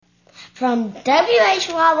from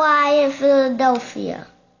WHYY in Philadelphia.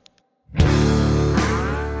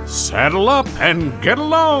 Saddle up and get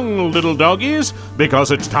along, little doggies,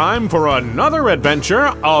 because it's time for another adventure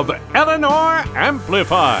of Eleanor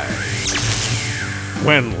Amplified.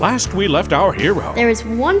 When last we left our hero, there is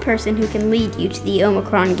one person who can lead you to the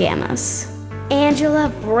Omicron Gammas. Angela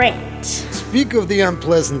Brandt. Speak of the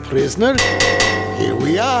unpleasant prisoner. Here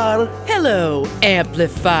we are. Hello,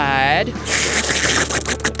 Amplified.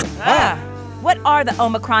 What are the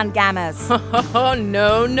Omicron Gammas? Oh,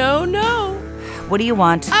 no. What do you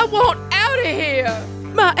want? I want out of here!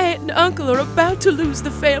 My aunt and uncle are about to lose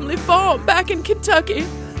the family farm back in Kentucky.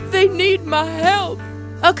 They need my help.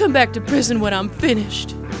 I'll come back to prison when I'm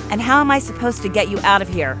finished. And how am I supposed to get you out of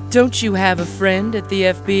here? Don't you have a friend at the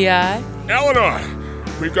FBI? Eleanor,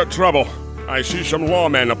 we've got trouble. I see some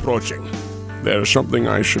lawmen approaching. There's something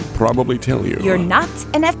I should probably tell you. You're not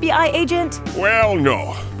an FBI agent? Well,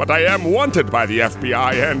 no, but I am wanted by the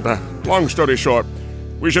FBI, and long story short,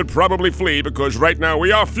 we should probably flee because right now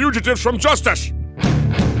we are fugitives from justice.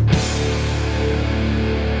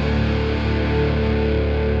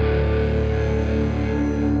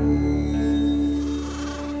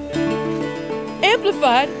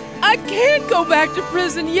 Amplified, I can't go back to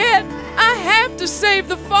prison yet. I have to save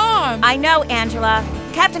the farm. I know, Angela.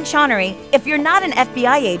 Captain Shawnery, if you're not an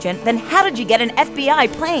FBI agent, then how did you get an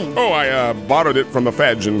FBI plane? Oh, I borrowed it from the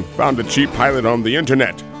feds and found a cheap pilot on the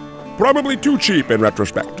internet. Probably too cheap in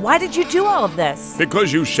retrospect. Why did you do all of this?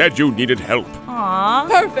 Because you said you needed help. Aww.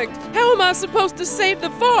 Perfect. How am I supposed to save the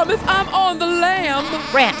farm if I'm on the lam?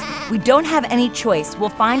 Brandt, we don't have any choice. We'll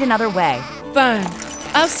find another way. Fine.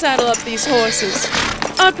 I'll saddle up these horses.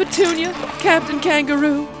 Aunt Petunia, Captain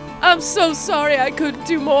Kangaroo, I'm so sorry I couldn't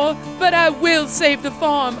do more, but I will save the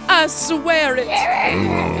farm. I swear it.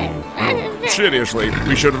 Seriously,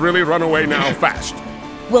 we should really run away now fast.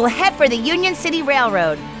 We'll head for the Union City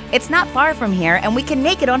Railroad. It's not far from here, and we can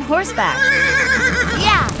make it on horseback.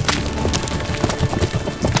 Yeah!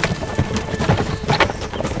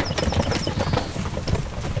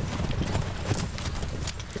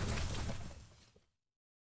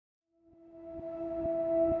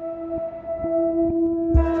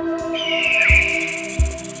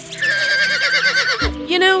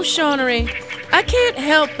 You know, Shawnery, I can't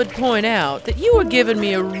help but point out that you were giving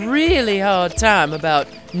me a really hard time about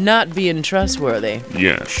not being trustworthy.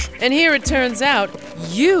 Yes. And here it turns out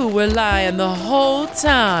you were lying the whole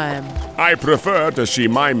time. I prefer to see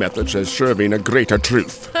my methods as serving a greater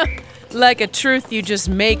truth. Like a truth you just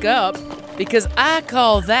make up, because I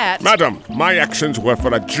call that... Madam, my actions were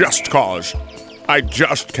for a just cause. I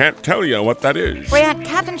just can't tell you what that is. Brandt,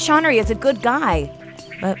 Captain Shawnery is a good guy,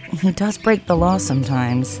 but he does break the law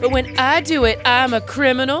sometimes. But when I do it, I'm a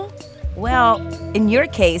criminal? Well, in your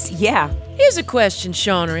case, yeah. Here's a question,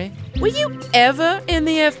 Shawnery. Were you ever in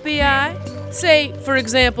the FBI? Say, for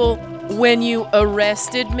example, when you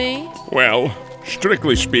arrested me? Well,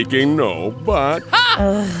 strictly speaking, no, but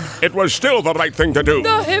it was still the right thing to do.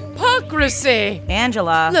 The hypocrisy!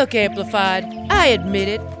 Angela. Look, Amplified, I admit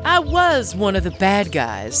it. I was one of the bad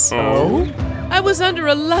guys. Oh? I was under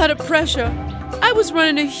a lot of pressure. I was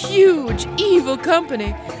running a huge, evil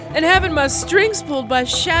company and having my strings pulled by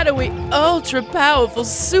shadowy, ultra-powerful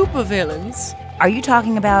supervillains. Are you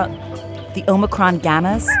talking about the Omicron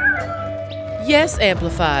Gammas? Yes,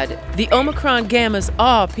 Amplified. The Omicron Gammas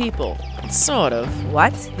are people. Sort of.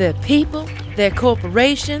 What? They're people, they're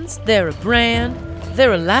corporations, they're a brand.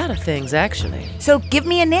 They're a lot of things, actually. So give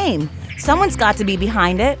me a name. Someone's got to be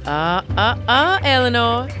behind it.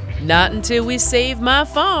 Eleanor. Not until we save my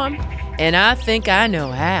farm. And I think I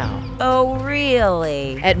know how. Oh,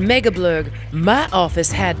 really? At Megablurg, my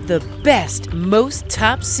office had the best, most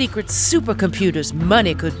top-secret supercomputers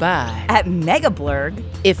money could buy. At Megablurg?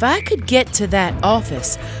 If I could get to that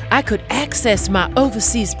office, I could access my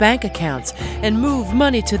overseas bank accounts and move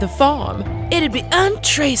money to the farm. It'd be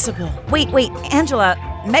untraceable. Wait, Angela,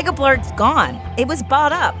 Megablurg's gone. It was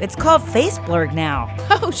bought up. It's called Faceblurg now.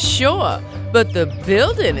 Oh, sure, but the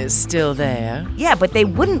building is still there. Yeah, but they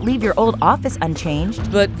wouldn't leave your old office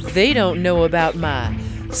unchanged. But they don't know about my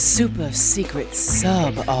super-secret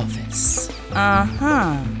sub-office.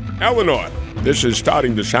 Uh-huh. Eleanor, this is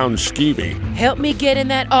starting to sound skeevy. Help me get in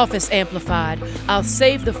that office, Amplified. I'll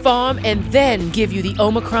save the farm and then give you the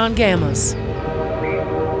Omicron Gammas.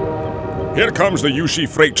 Here comes the UC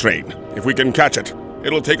freight train. If we can catch it,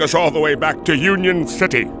 it'll take us all the way back to Union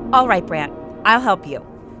City. All right, Brandt. I'll help you.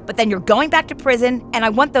 But then you're going back to prison, and I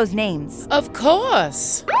want those names. Of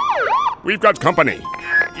course. We've got company.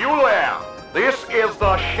 You there! This is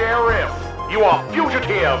the sheriff. You are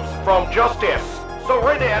fugitives from justice.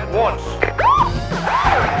 Surrender at once.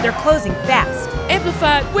 They're closing fast.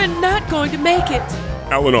 Amplified, we're not going to make it.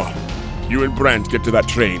 Eleanor, you and Brent get to that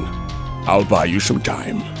train. I'll buy you some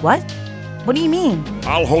time. What? What do you mean?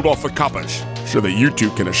 I'll hold off the coppers so that you two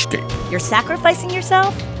can escape. You're sacrificing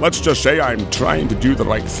yourself? Let's just say I'm trying to do the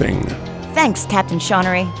right thing. Thanks, Captain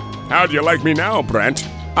Shawnery. How do you like me now, Brent?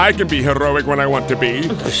 I can be heroic when I want to be.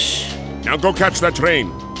 Now go catch that train.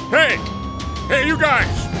 Hey! Hey, you guys!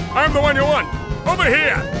 I'm the one you want! Over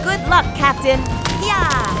here! Good luck, Captain.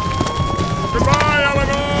 Yeah! Goodbye,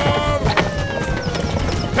 Eleanor!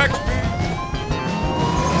 Text me!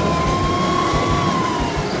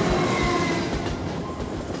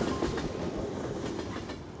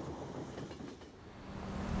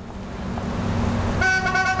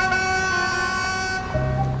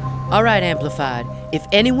 All right, Amplified. If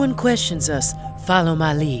anyone questions us, follow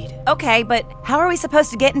my lead. Okay, but how are we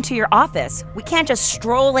supposed to get into your office? We can't just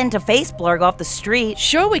stroll into Faceblurg off the street.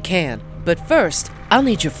 Sure we can, but first, I'll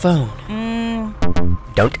need your phone.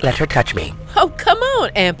 Don't let her touch me. Oh, come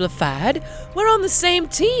on, Amplified. We're on the same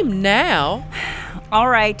team now. All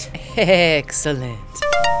right. Excellent.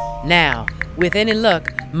 Now, with any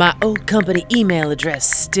luck, my old company email address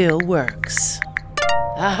still works.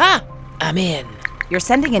 Aha! I'm in. You're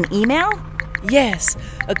sending an email? Yes,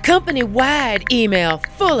 a company-wide email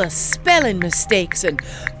full of spelling mistakes and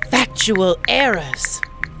factual errors.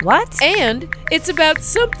 What? And it's about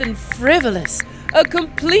something frivolous, a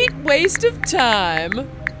complete waste of time.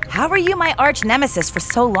 How were you my arch nemesis for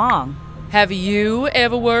so long? Have you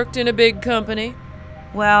ever worked in a big company?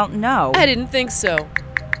 Well, no. I didn't think so.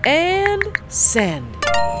 And send.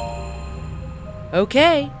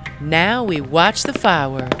 Okay, now we watch the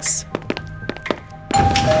fireworks.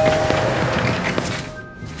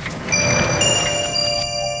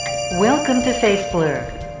 Welcome to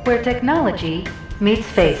Faceblurg, where technology meets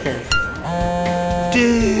faces.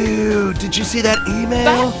 Dude, did you see that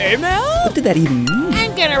email? Email? What did that even mean?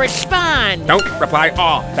 I'm gonna respond. Don't reply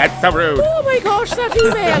all. That's so rude. Oh my gosh, that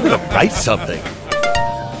email. Write something.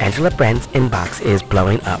 Angela Brent's inbox is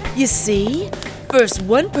blowing up. You see? First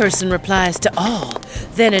one person replies to all,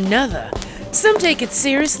 then another. Some take it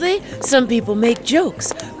seriously, some people make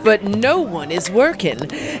jokes, but no one is working,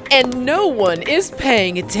 and no one is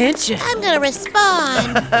paying attention. I'm gonna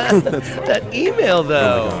respond. That email,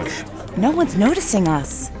 though. No one's noticing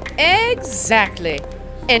us. Exactly.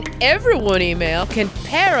 And everyone email can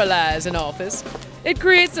paralyze an office. It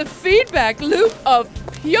creates a feedback loop of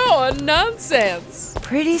pure nonsense.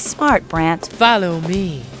 Pretty smart, Brant. Follow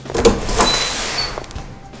me.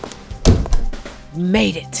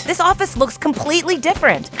 Made it. This office looks completely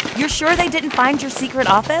different. You're sure they didn't find your secret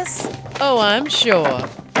office? Oh, I'm sure.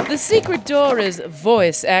 The secret door is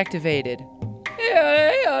voice activated.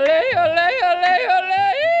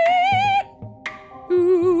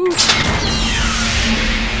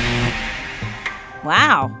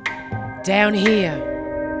 Wow. Down here.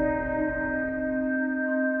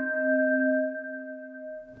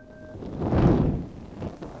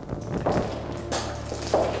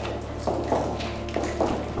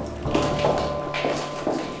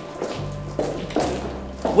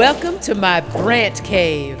 Welcome to my Brant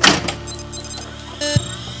Cave.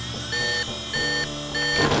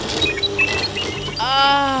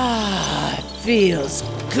 Ah, it feels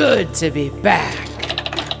good to be back.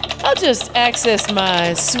 I'll just access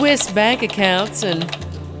my Swiss bank accounts and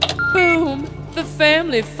boom, the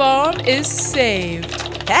family farm is saved.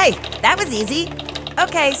 Hey, that was easy.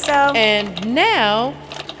 Okay, so... And now,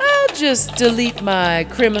 I'll just delete my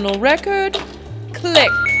criminal record. Click.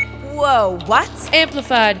 Whoa, what?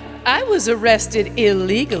 Amplified, I was arrested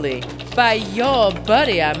illegally. By your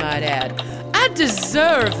buddy, I might add. I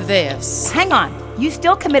deserve this. Hang on. You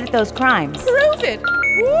still committed those crimes. Prove it.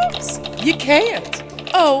 Whoops. You can't.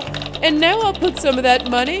 Oh, and now I'll put some of that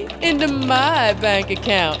money into my bank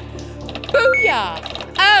account.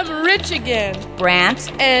 Booyah! I'm rich again.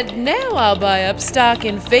 Brant. And now I'll buy up stock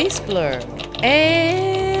in Faceblurg.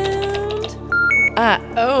 And I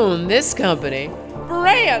own this company.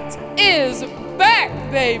 Brant is back,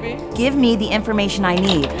 baby. Give me the information I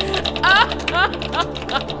need.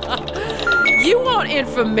 You want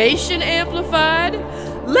information, Amplified?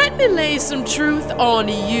 Let me lay some truth on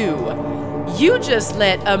you. You just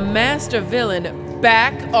let a master villain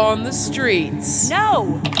back on the streets.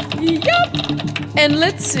 No! Yup! And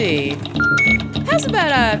let's see. How's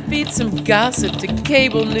about I feed some gossip to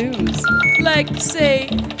cable news? Like, say,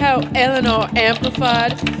 how Eleanor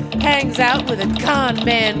Amplified hangs out with a con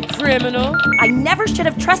man criminal? I never should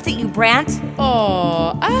have trusted you, Brant.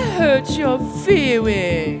 Oh, I hurt your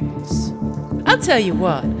feelings. I'll tell you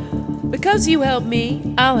what. Because you help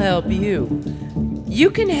me, I'll help you. You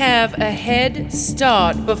can have a head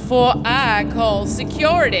start before I call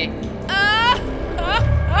security.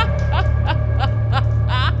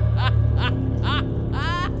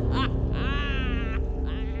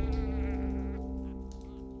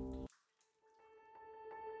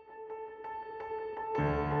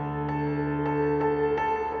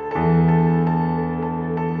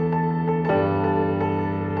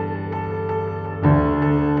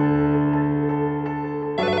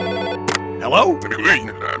 Hello?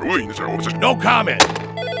 No comment.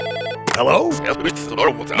 Hello?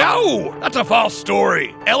 No! That's a false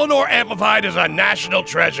story. Eleanor Amplified is a national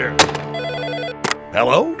treasure.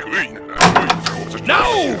 Hello?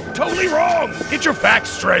 No! Totally wrong! Get your facts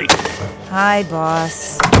straight. Hi,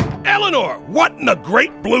 boss. Eleanor, what in the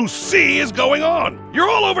great blue sea is going on? You're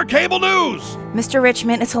all over cable news. Mr.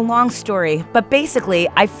 Richmond, it's a long story, but basically,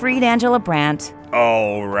 I freed Angela Brandt.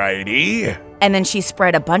 Alrighty. And then she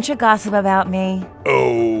spread a bunch of gossip about me.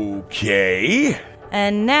 Okay.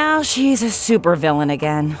 And now she's a supervillain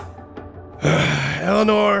again.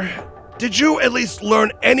 Eleanor, did you at least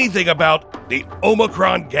learn anything about the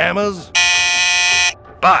Omicron Gammas?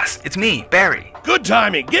 Boss, it's me, Barry. Good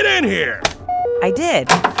timing. Get in here. I did.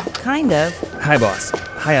 Kind of. Hi, boss.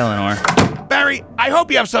 Hi, Eleanor. Barry, I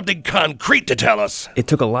hope you have something concrete to tell us. It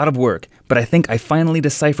took a lot of work, but I think I finally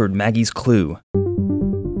deciphered Maggie's clue.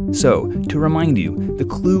 So, to remind you, the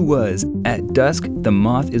clue was, at dusk, the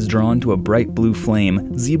moth is drawn to a bright blue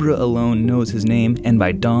flame, Zebra alone knows his name, and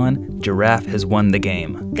by dawn, Giraffe has won the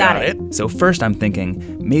game. Got it. So first I'm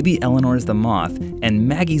thinking, maybe Eleanor's the moth, and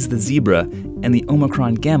Maggie's the zebra, and the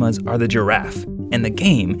Omicron Gammas are the giraffe. And the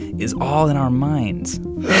game is all in our minds.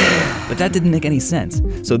 But that didn't make any sense.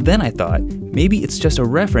 So then I thought, maybe it's just a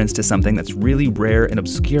reference to something that's really rare and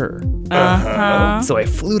obscure. So I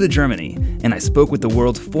flew to Germany, and I spoke with the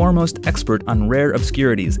world's foremost expert on rare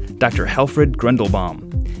obscurities, Dr. Helfried Grundelbaum.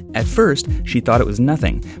 At first, she thought it was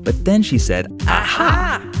nothing, but then she said,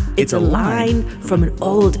 "Aha! It's a line from an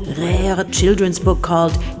old, rare children's book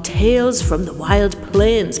called Tales from the Wild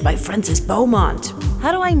Plains by Francis Beaumont."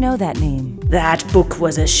 How do I know that name? That book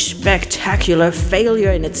was a spectacular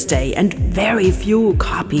failure in its day, and very few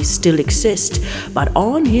copies still exist. But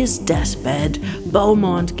on his deathbed,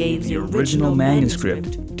 Beaumont gave the original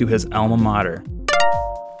manuscript to his alma mater.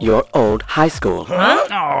 Your old high school. Huh?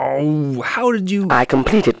 Oh, how did you... I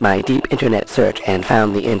completed my deep internet search and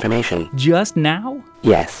found the information. Just now?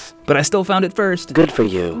 Yes. But I still found it first. Good for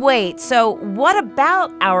you. Wait, so what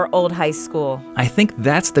about our old high school? I think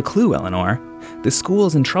that's the clue, Eleanor. The school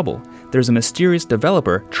is in trouble. There's a mysterious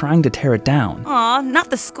developer trying to tear it down. Aw, not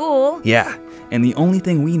the school. Yeah, and the only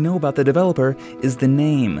thing we know about the developer is the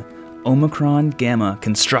name. Omicron Gamma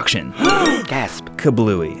Construction. Gasp.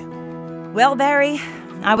 Kablooey. Well, Barry,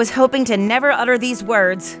 I was hoping to never utter these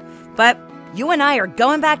words, but you and I are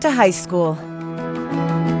going back to high school.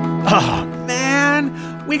 Oh,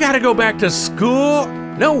 man, we gotta go back to school?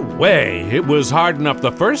 No way, it was hard enough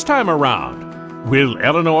the first time around. Will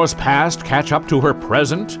Eleanor's past catch up to her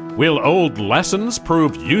present? Will old lessons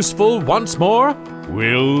prove useful once more?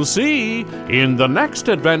 We'll see in the next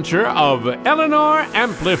adventure of Eleanor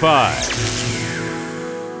Amplified.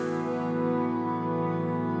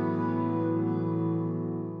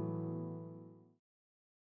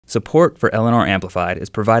 Support for Eleanor Amplified is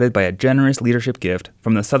provided by a generous leadership gift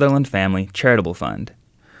from the Sutherland Family Charitable Fund.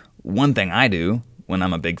 One thing I do, when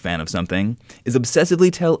I'm a big fan of something, is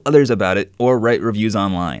obsessively tell others about it or write reviews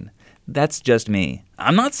online. That's just me.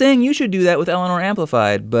 I'm not saying you should do that with Eleanor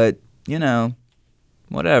Amplified, but, you know,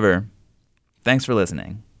 whatever. Thanks for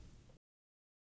listening.